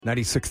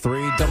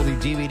96.3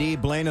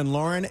 WDVD, Blaine and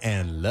Lauren,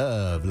 and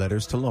Love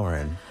Letters to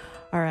Lauren.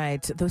 All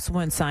right. This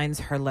one signs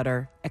her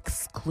letter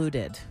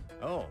Excluded.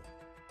 Oh.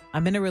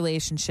 I'm in a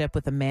relationship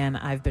with a man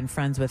I've been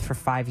friends with for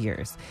 5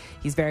 years.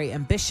 He's very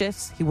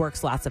ambitious. He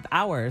works lots of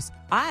hours.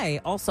 I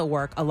also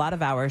work a lot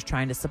of hours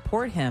trying to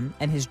support him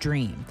and his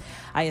dream.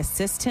 I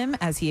assist him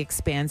as he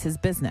expands his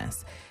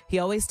business. He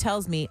always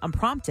tells me I'm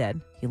prompted.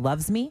 He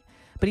loves me,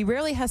 but he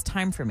rarely has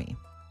time for me.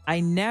 I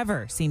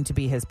never seem to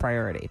be his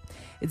priority.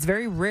 It's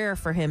very rare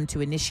for him to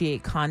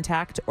initiate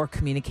contact or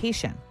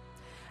communication.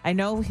 I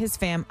know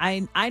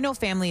I know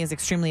family is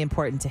extremely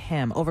important to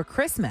him. Over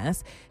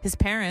Christmas, his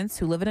parents,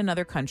 who live in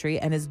another country,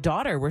 and his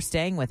daughter were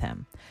staying with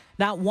him.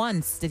 Not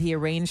once did he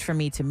arrange for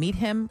me to meet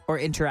him or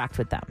interact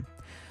with them.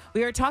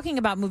 We are talking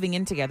about moving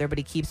in together, but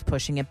he keeps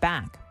pushing it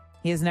back.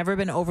 He has never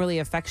been overly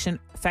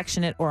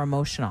affectionate or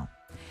emotional.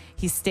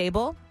 He's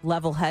stable,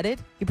 level-headed.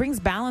 He brings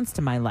balance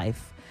to my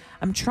life.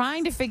 I'm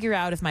trying to figure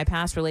out if my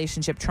past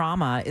relationship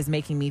trauma is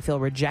making me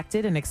feel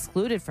rejected and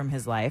excluded from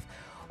his life,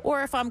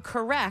 or if I'm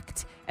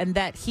correct and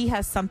that he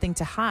has something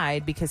to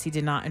hide because he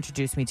did not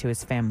introduce me to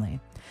his family.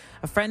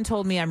 A friend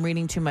told me I'm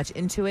reading too much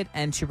into it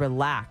and to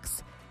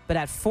relax. But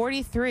at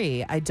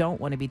 43, I don't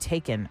want to be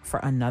taken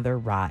for another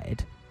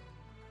ride.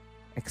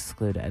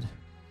 Excluded.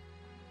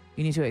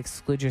 You need to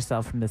exclude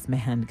yourself from this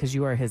man because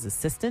you are his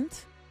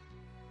assistant.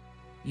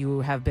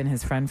 You have been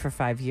his friend for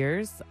 5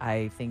 years.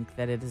 I think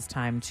that it is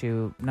time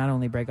to not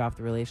only break off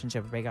the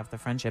relationship, but break off the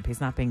friendship.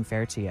 He's not being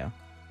fair to you.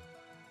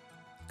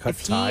 If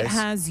he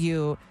has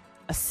you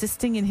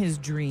assisting in his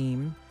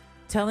dream,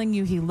 telling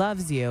you he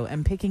loves you,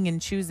 and picking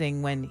and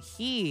choosing when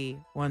he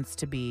wants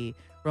to be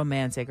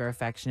romantic or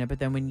affectionate, but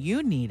then when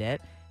you need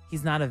it,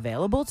 he's not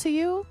available to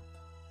you,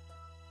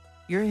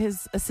 you're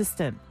his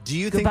assistant.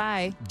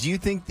 Goodbye. Do you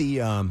think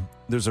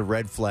there's a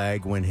red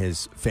flag when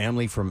his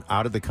family from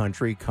out of the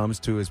country comes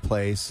to his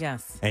place?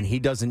 Yes. And he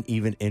doesn't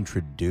even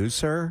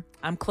introduce her?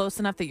 I'm close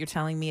enough that you're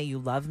telling me you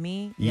love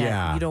me.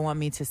 Yeah. You don't want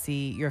me to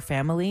see your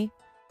family.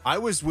 I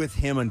was with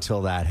him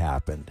until that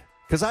happened.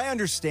 Because I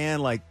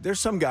understand, like, there's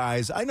some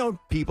guys, I know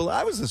people,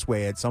 I was this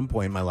way at some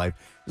point in my life.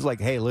 It was like,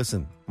 hey,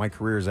 listen, my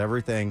career is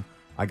everything.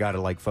 I got to,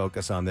 like,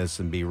 focus on this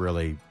and be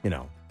really,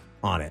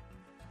 on it.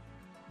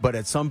 But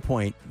at some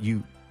point,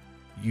 you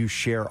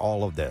share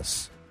all of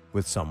this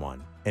with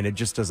someone, and it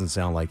just doesn't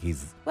sound like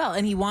he's... Well,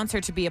 and he wants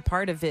her to be a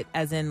part of it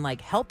as in, like,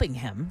 helping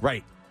him.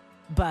 Right.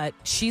 But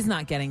she's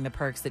not getting the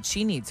perks that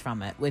she needs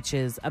from it, which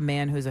is a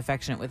man who's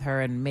affectionate with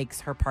her and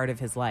makes her part of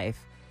his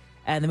life.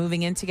 And the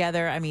moving in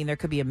together, I mean, there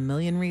could be a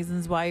million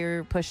reasons why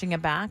you're pushing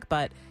it back,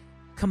 but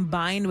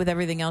combined with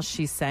everything else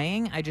she's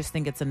saying, I just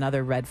think it's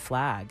another red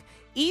flag.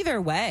 Either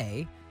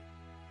way,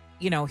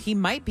 he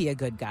might be a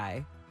good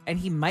guy and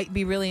he might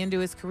be really into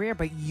his career,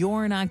 but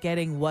you're not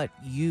getting what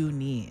you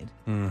need.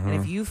 Mm-hmm. And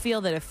if you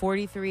feel that at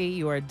 43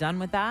 you are done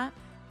with that,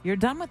 you're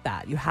done with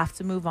that. You have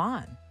to move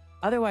on.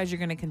 Otherwise, you're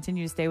going to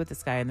continue to stay with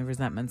this guy and the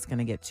resentment's going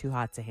to get too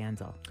hot to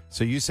handle.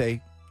 So you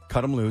say,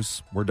 cut him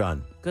loose. We're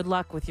done. Good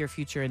luck with your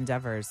future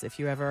endeavors. If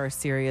you ever are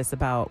serious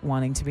about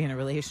wanting to be in a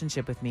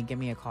relationship with me, give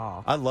me a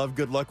call. I love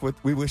good luck with.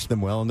 We wish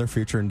them well in their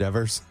future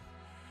endeavors.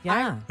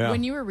 Yeah.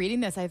 When you were reading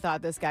this, I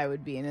thought this guy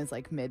would be in his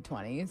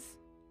mid-20s.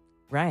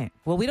 Right.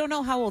 Well, we don't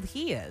know how old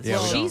he is. Yeah,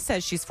 she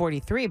says she's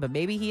 43, but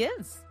maybe he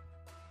is.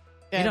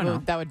 Yeah, don't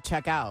know. That would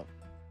check out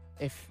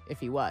if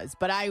he was.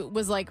 But I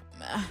was like,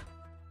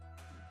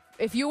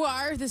 if you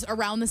are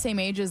around the same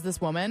age as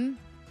this woman,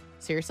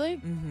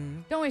 seriously,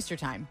 don't waste your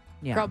time.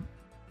 Yeah. Girl,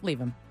 leave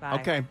him. Bye.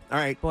 Okay. All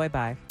right. Boy,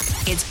 bye.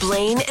 It's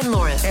Blaine and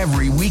Lauren.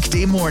 Every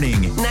weekday morning.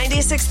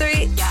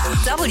 96.3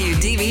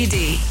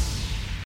 WDVD.